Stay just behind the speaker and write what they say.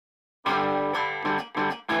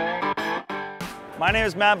My name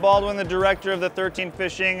is Matt Baldwin, the director of the 13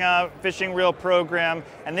 Fishing Reel program,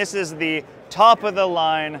 and this is the top of the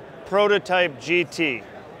line Prototype GT.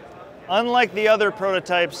 Unlike the other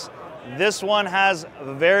prototypes, this one has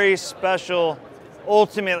very special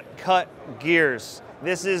ultimate cut gears.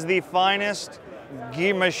 This is the finest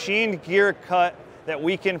machined gear cut that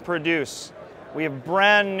we can produce. We have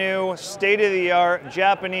brand new, state-of-the-art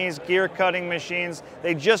Japanese gear cutting machines.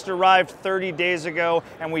 They just arrived 30 days ago,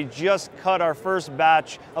 and we just cut our first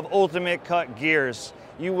batch of ultimate cut gears.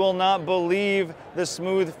 You will not believe the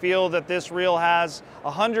smooth feel that this reel has.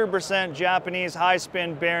 100% Japanese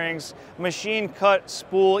high-spin bearings, machine cut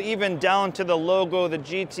spool, even down to the logo, the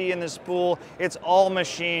GT in the spool. It's all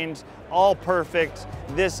machined, all perfect.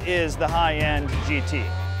 This is the high-end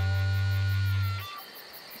GT.